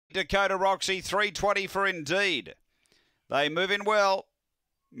Dakota Roxy, 320 for Indeed. They move in well.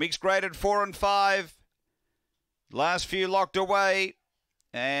 Mixed graded 4 and 5. Last few locked away.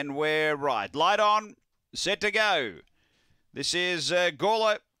 And we're right. Light on. Set to go. This is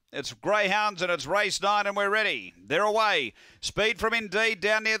Gawler. It's Greyhounds and it's race 9 and we're ready. They're away. Speed from Indeed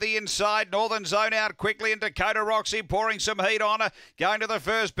down near the inside. Northern Zone out quickly and Dakota Roxy pouring some heat on her. Going to the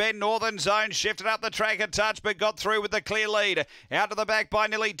first bend. Northern Zone shifted up the track a touch but got through with the clear lead. Out to the back by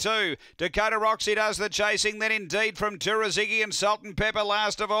nearly 2. Dakota Roxy does the chasing. Then Indeed from Turazigi and Salt and Pepper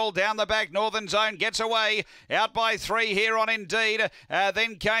last of all. Down the back Northern Zone gets away. Out by 3 here on Indeed.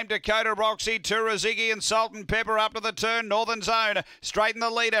 Then came Dakota Roxy, Turazigi and Salt and Pepper up to the turn. Northern Zone straighten the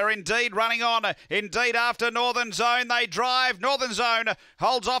leader. Indeed running on. Indeed after Northern Zone. They drive. Northern Zone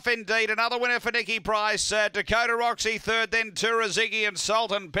holds off Indeed. Another winner for Nicky Price. Dakota Roxy third. Then Turazigi and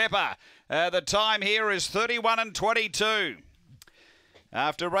Salt and Pepper. The time here is 31 and 22.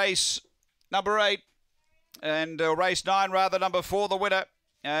 After race number 8 and race 9 rather, number 4, the winner.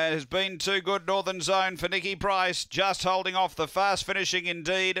 Has been too good. Northern Zone for Nicky Price. Just holding off the fast finishing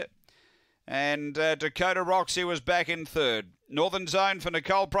Indeed. And Dakota Roxy was back in third. Northern Zone for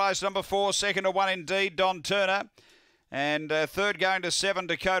Nicole Price, number 4. Second to 1 Indeed, Don Turner. And third going to 7,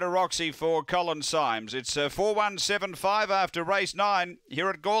 Dakota Roxy for Colin Symes. It's 4-1-7-5 after race 9 here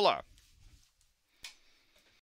at Gawler.